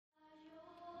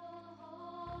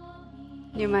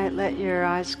You might let your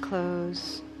eyes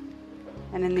close,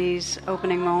 and in these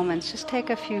opening moments, just take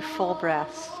a few full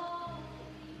breaths.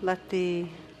 Let the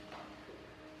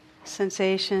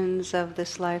sensations of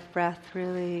this life breath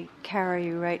really carry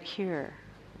you right here,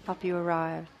 help you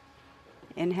arrive.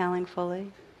 Inhaling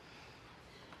fully.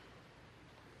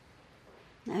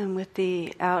 And with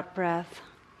the out breath,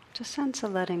 just sense a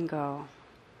letting go,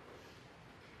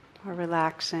 or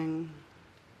relaxing,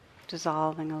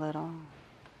 dissolving a little.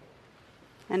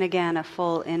 And again, a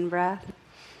full in-breath.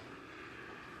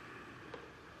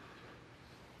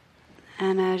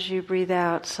 And as you breathe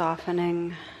out,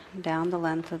 softening down the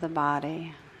length of the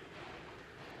body.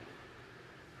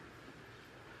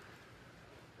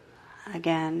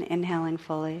 Again, inhaling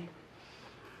fully.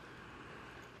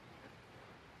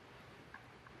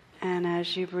 And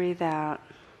as you breathe out,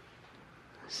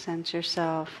 sense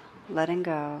yourself letting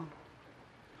go,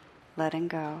 letting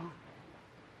go,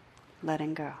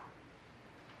 letting go.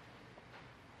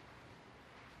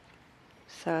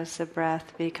 So as the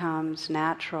breath becomes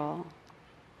natural,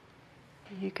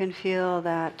 you can feel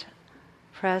that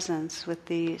presence with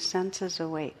the senses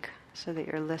awake, so that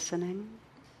you're listening,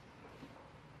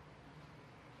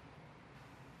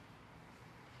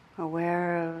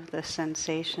 aware of the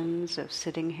sensations of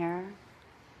sitting here.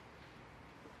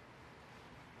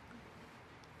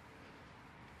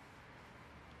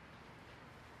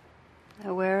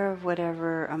 Aware of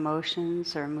whatever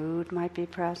emotions or mood might be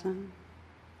present.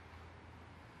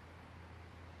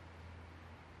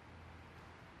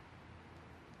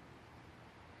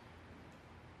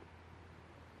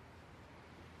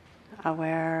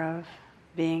 Aware of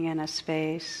being in a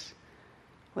space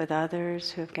with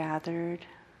others who have gathered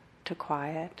to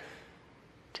quiet,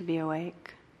 to be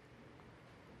awake.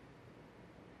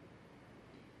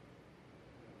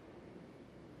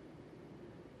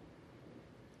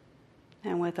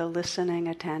 And with a listening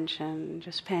attention,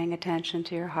 just paying attention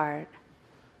to your heart,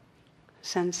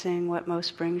 sensing what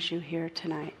most brings you here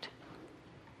tonight,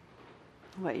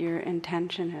 what your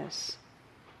intention is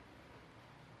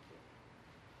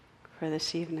for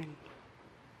this evening.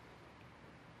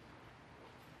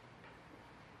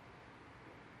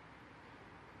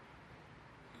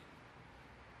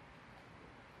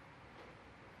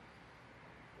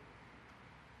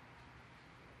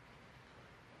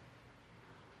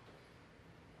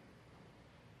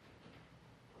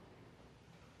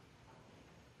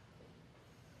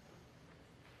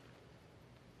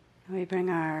 We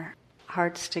bring our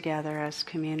hearts together as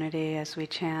community as we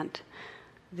chant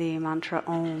the mantra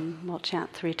Om. We'll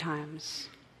chant 3 times.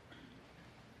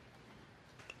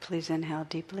 Please inhale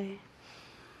deeply.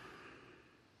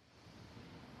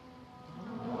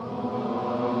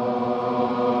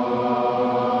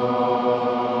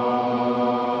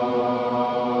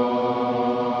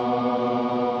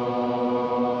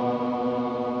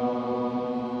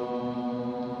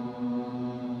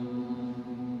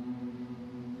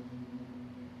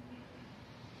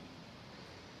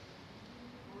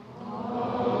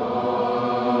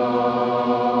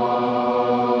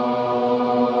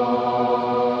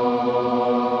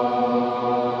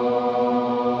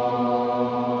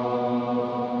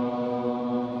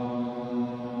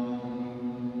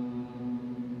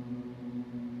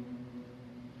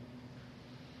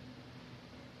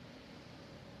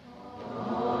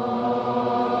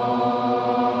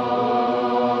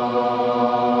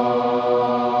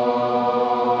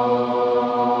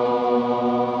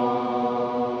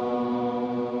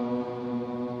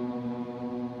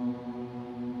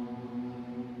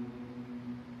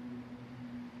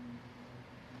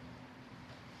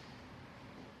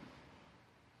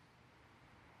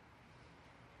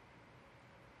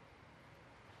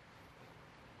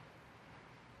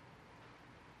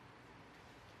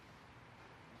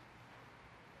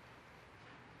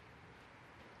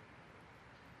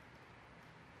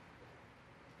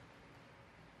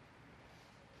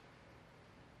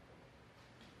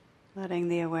 Letting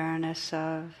the awareness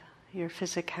of your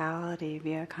physicality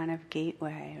be a kind of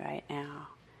gateway right now.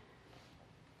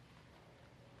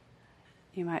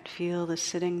 You might feel the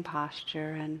sitting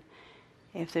posture, and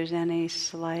if there's any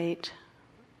slight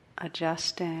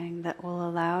adjusting that will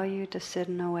allow you to sit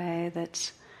in a way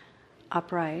that's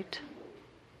upright,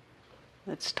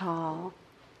 that's tall,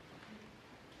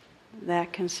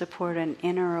 that can support an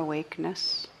inner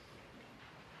awakeness.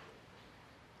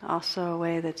 Also a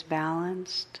way that's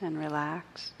balanced and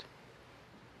relaxed.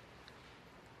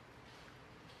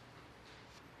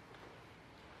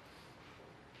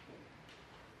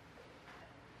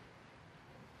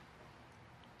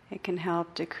 It can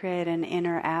help to create an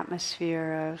inner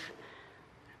atmosphere of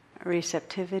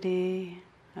receptivity,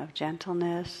 of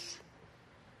gentleness,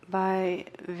 by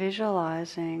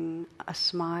visualizing a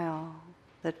smile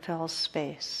that fills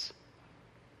space.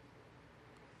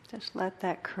 Just let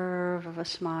that curve of a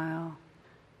smile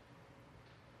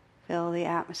fill the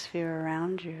atmosphere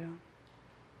around you.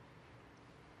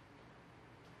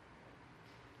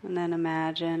 And then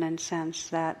imagine and sense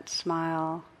that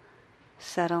smile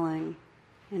settling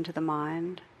into the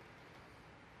mind.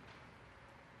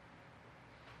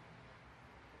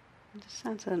 Just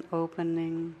sense an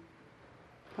opening,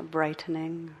 a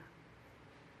brightening,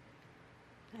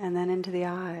 and then into the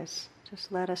eyes.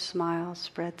 Just let a smile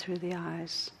spread through the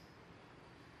eyes,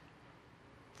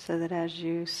 so that as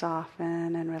you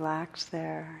soften and relax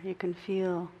there, you can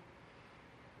feel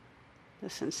the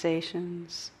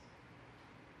sensations.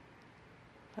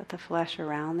 Let the flesh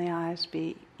around the eyes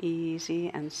be easy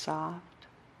and soft.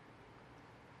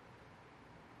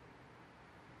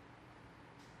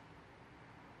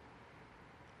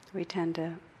 We tend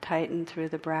to tighten through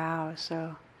the brow,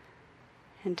 so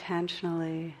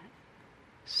intentionally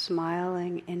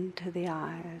smiling into the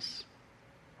eyes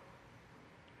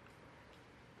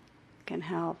can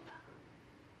help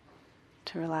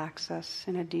to relax us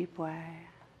in a deep way.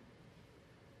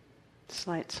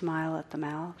 Slight smile at the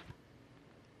mouth.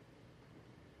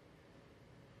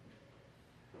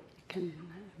 You can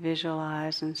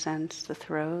visualize and sense the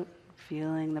throat,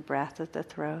 feeling the breath at the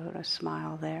throat, a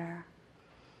smile there.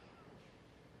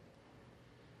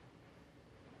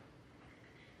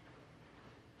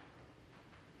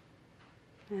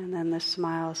 And then the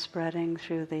smile spreading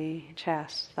through the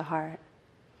chest, the heart.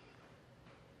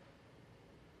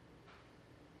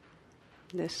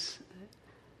 This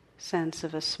sense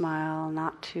of a smile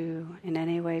not to in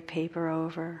any way paper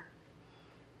over.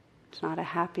 It's not a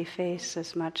happy face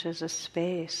as much as a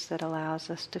space that allows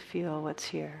us to feel what's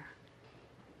here.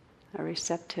 A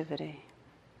receptivity.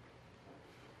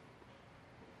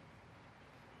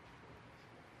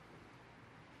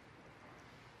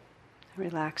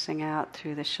 Relaxing out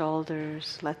through the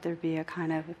shoulders, let there be a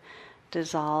kind of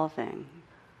dissolving,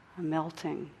 a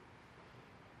melting,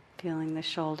 feeling the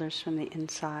shoulders from the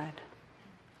inside.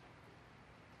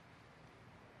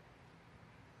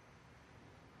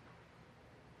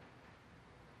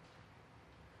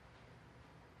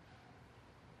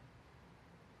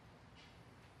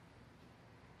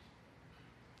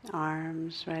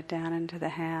 Arms right down into the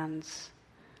hands,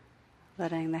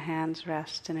 letting the hands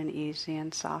rest in an easy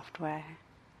and soft way.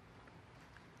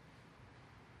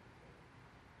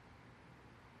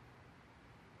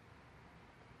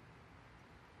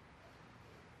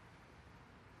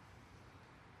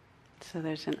 So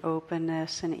there's an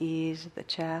openness and ease of the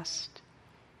chest,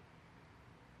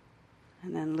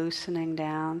 and then loosening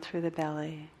down through the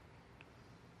belly,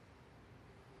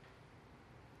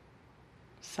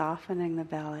 softening the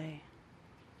belly,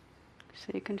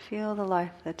 so you can feel the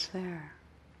life that's there.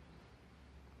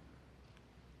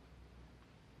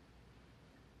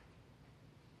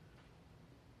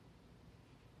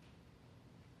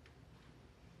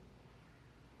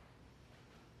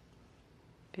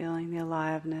 Feeling the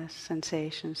aliveness,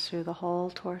 sensations through the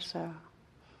whole torso.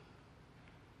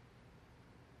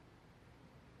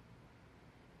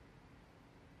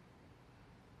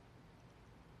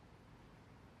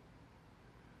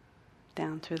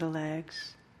 Down through the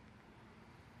legs.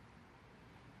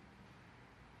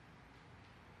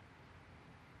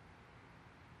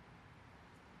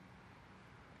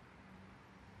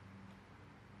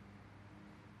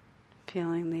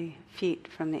 Feeling the feet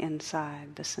from the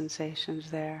inside, the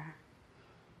sensations there.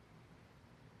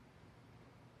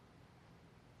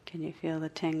 Can you feel the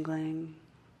tingling,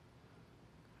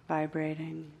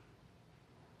 vibrating?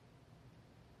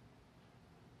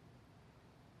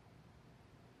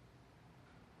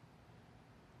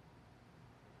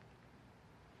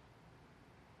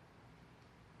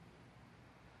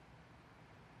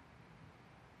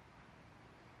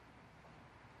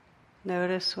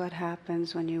 Notice what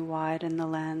happens when you widen the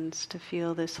lens to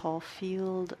feel this whole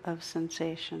field of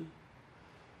sensation.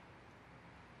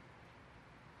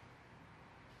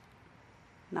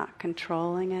 Not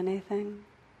controlling anything,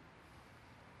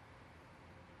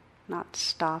 not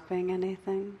stopping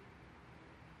anything.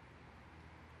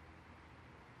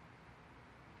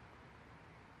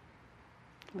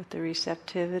 With the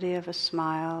receptivity of a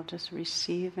smile, just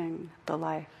receiving the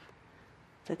life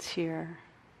that's here.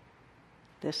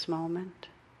 This moment.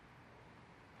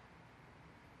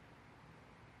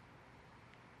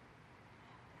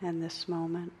 And this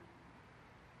moment.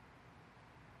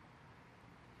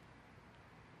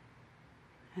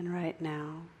 And right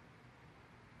now.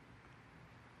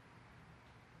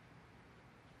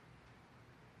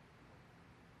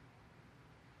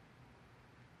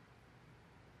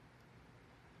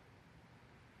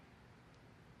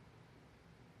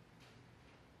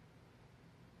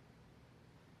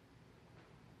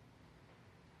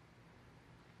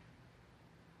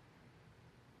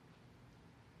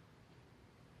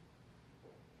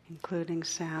 including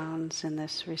sounds in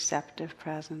this receptive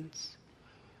presence,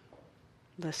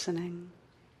 listening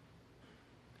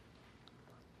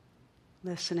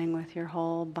with your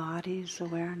whole body's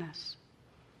awareness.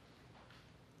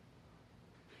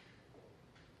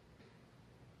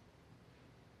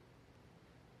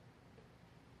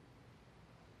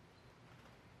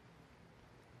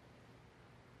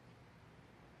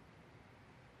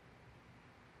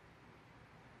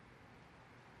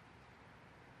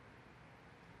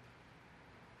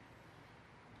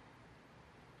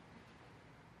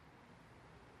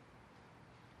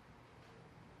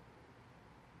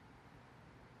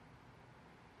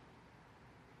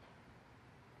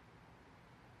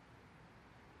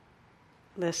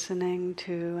 Listening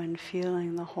to and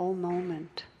feeling the whole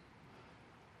moment.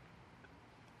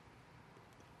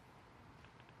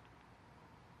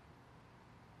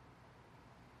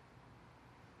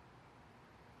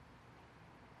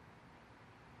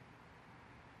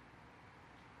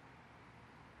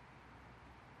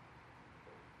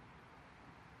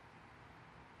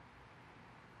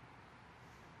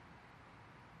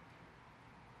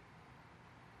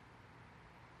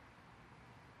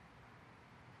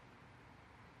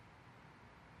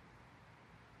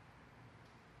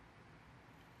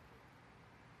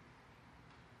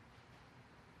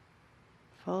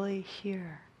 Fully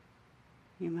here.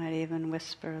 You might even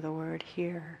whisper the word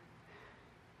here.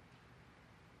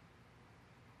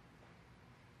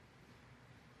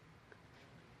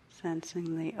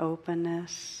 Sensing the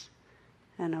openness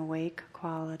and awake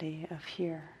quality of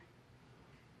here.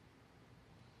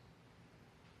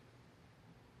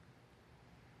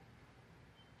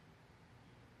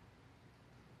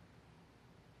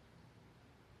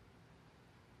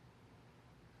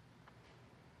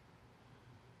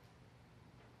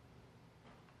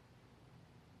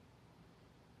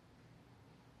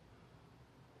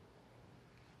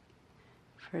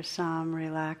 For some,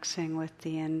 relaxing with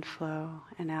the inflow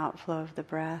and outflow of the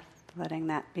breath, letting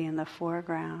that be in the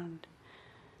foreground,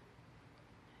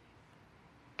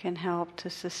 can help to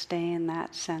sustain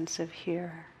that sense of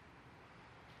here.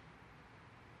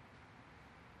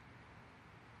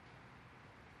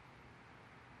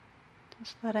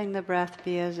 Just letting the breath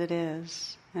be as it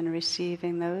is and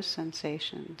receiving those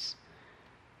sensations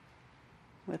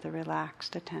with a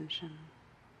relaxed attention.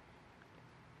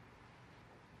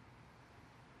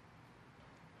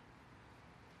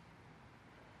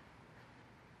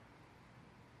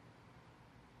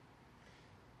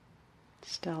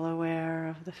 Still aware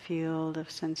of the field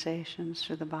of sensations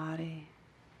through the body,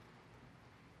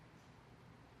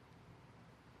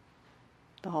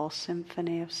 the whole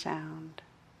symphony of sound.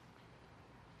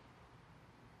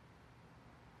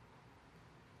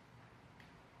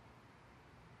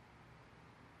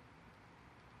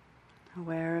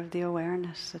 Aware of the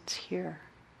awareness that's here.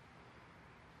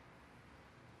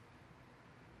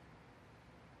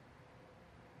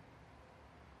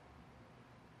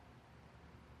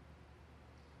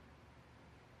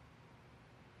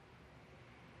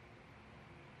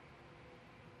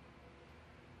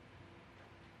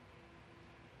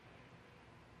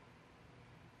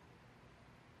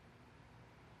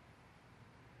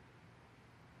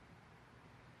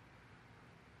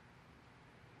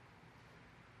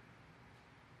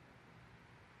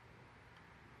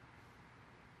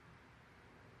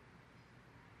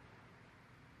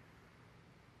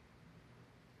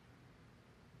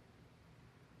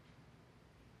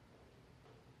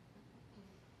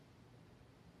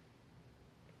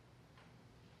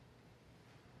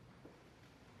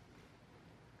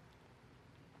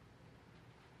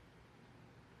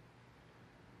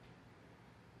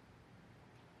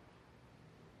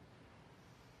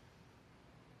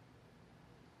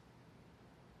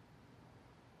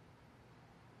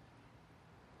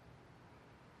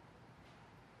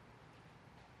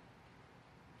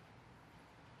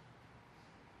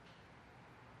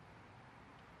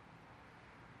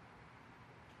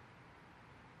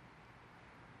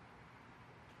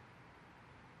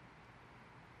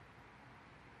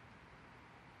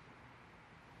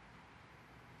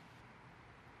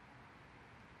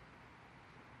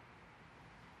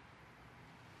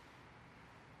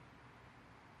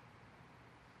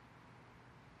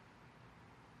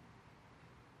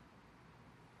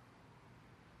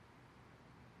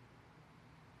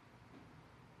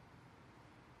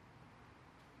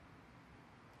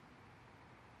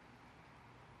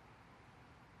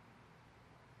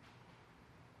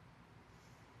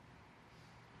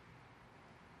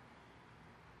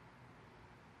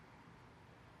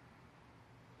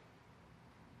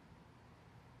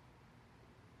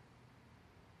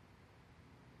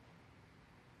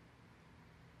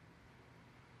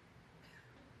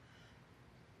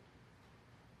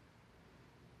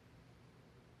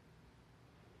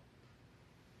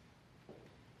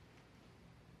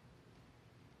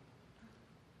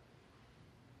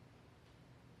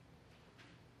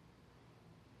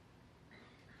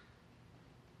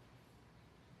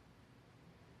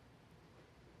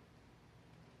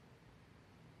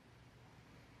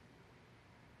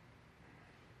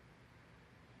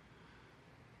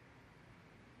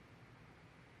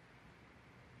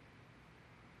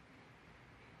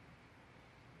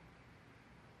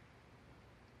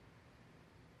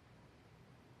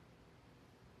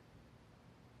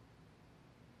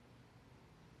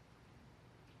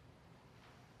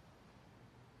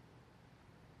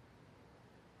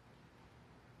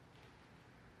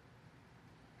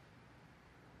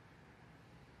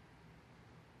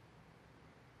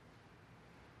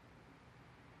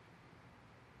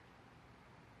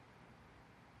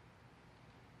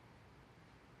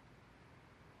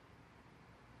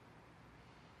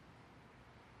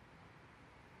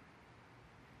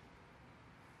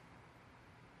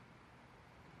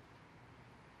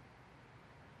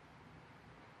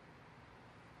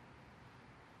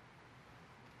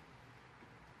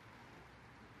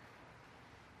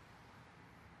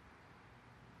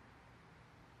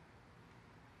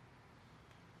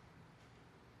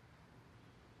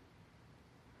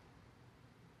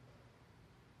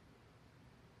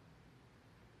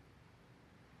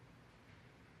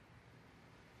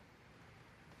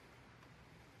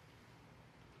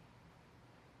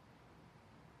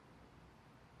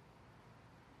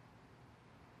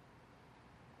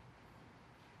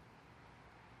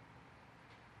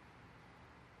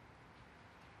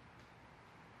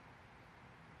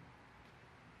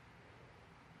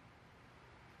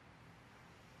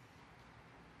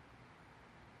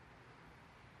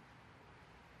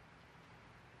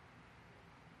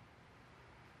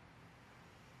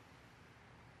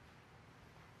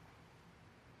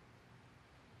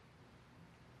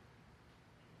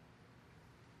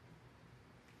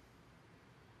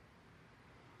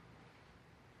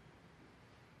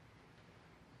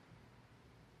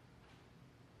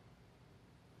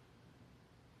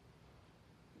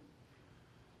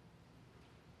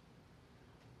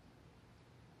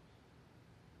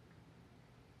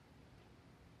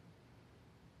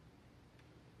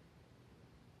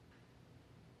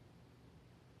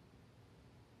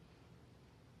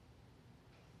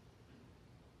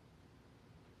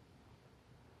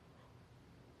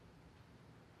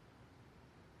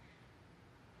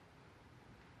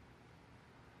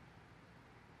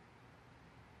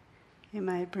 You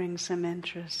might bring some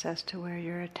interest as to where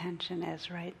your attention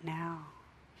is right now.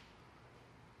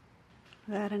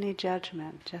 Without any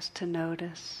judgment, just to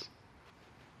notice.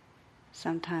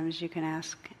 Sometimes you can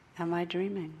ask, am I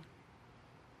dreaming?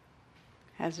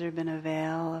 Has there been a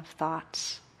veil of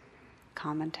thoughts,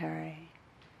 commentary?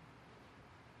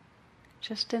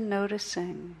 Just in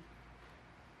noticing,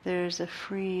 there's a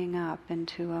freeing up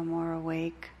into a more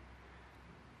awake,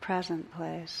 present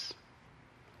place.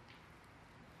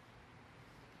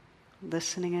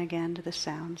 Listening again to the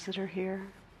sounds that are here.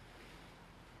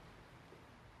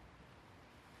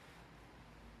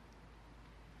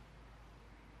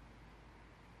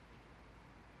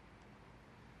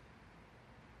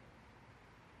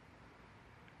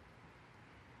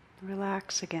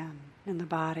 Relax again in the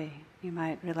body. You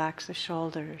might relax the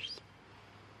shoulders,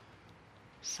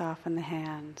 soften the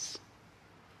hands,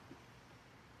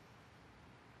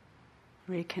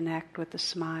 reconnect with the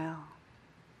smile.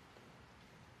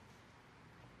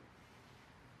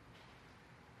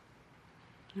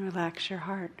 And relax your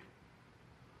heart.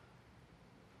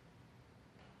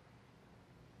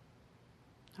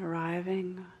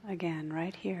 Arriving again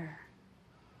right here.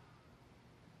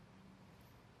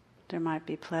 There might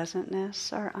be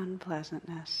pleasantness or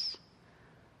unpleasantness.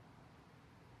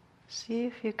 See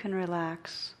if you can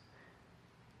relax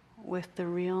with the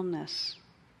realness.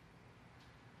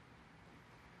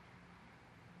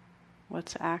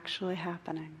 What's actually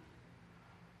happening.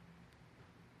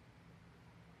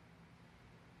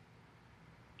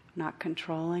 Not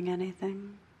controlling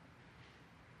anything.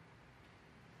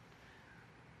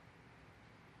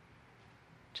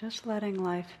 Just letting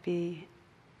life be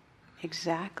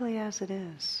exactly as it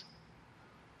is.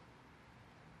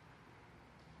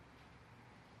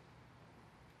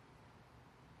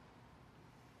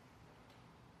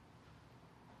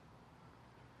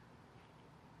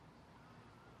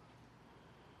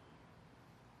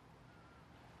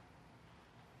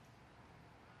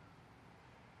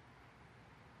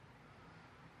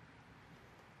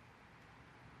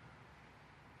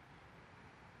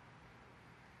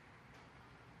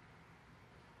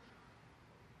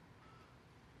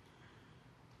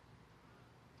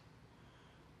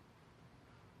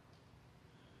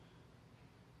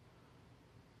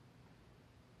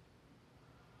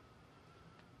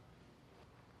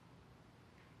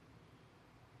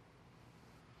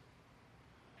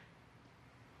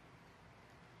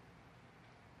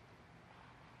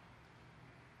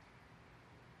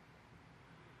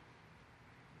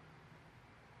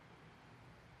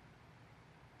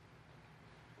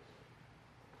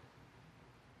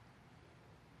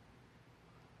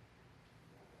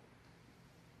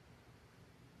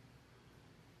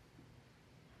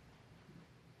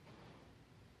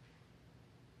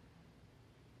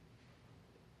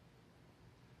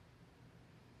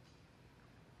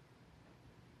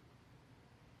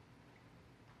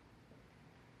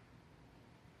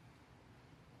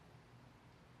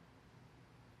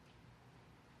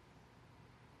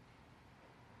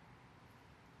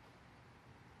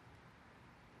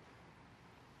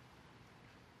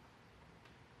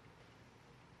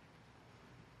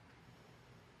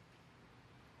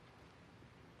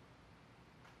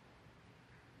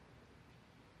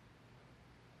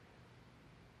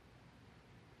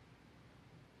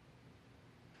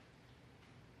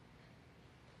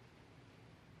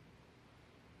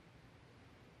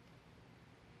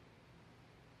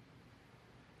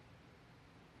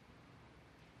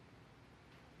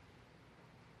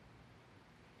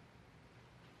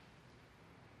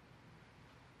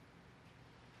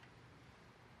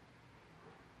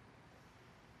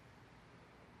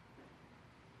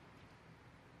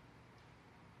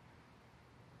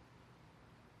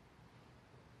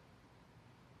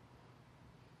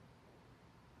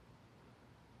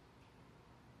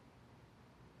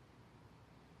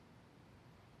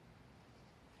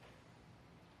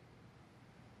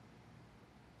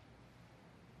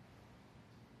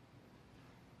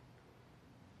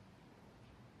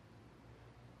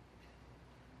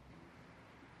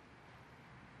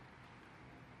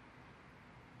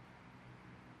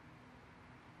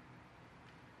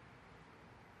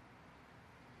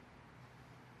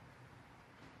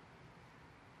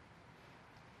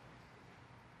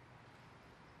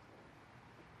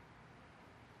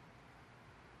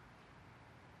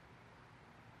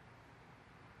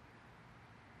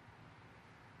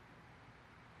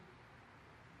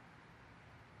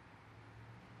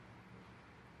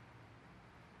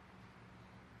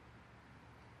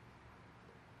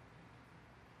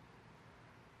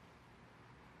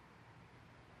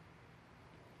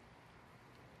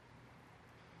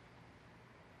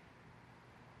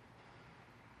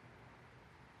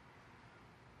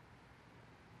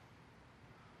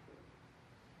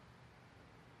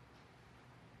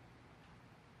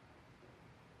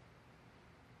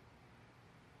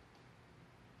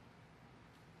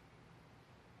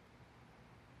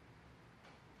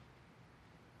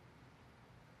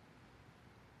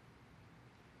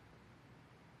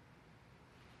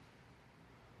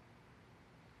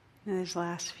 in these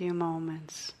last few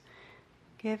moments,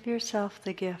 give yourself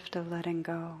the gift of letting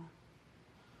go.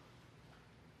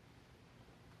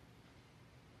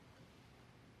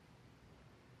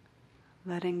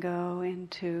 Letting go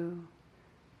into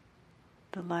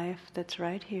the life that's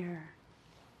right here.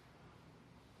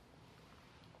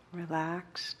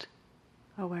 Relaxed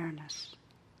awareness.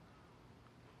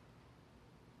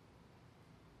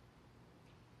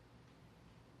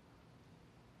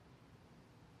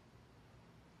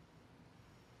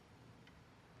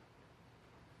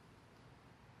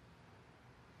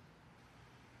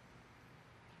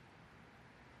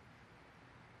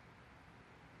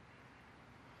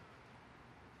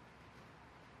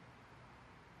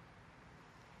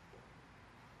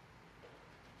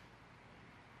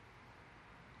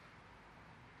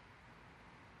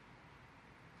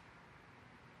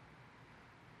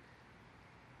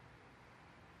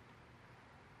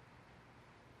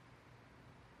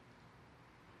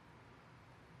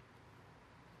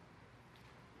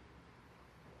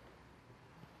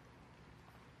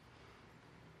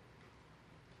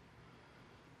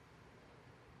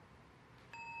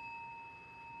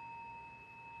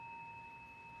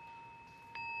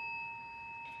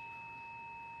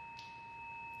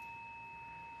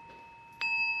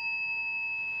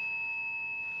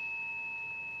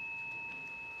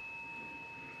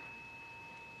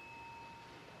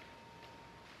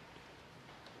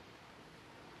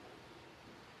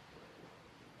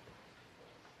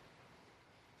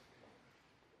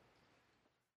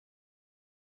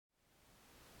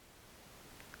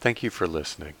 Thank you for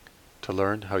listening. To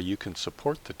learn how you can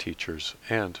support the teachers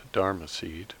and Dharma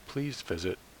Seed, please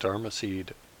visit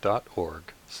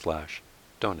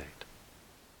dharmaseed.org/donate.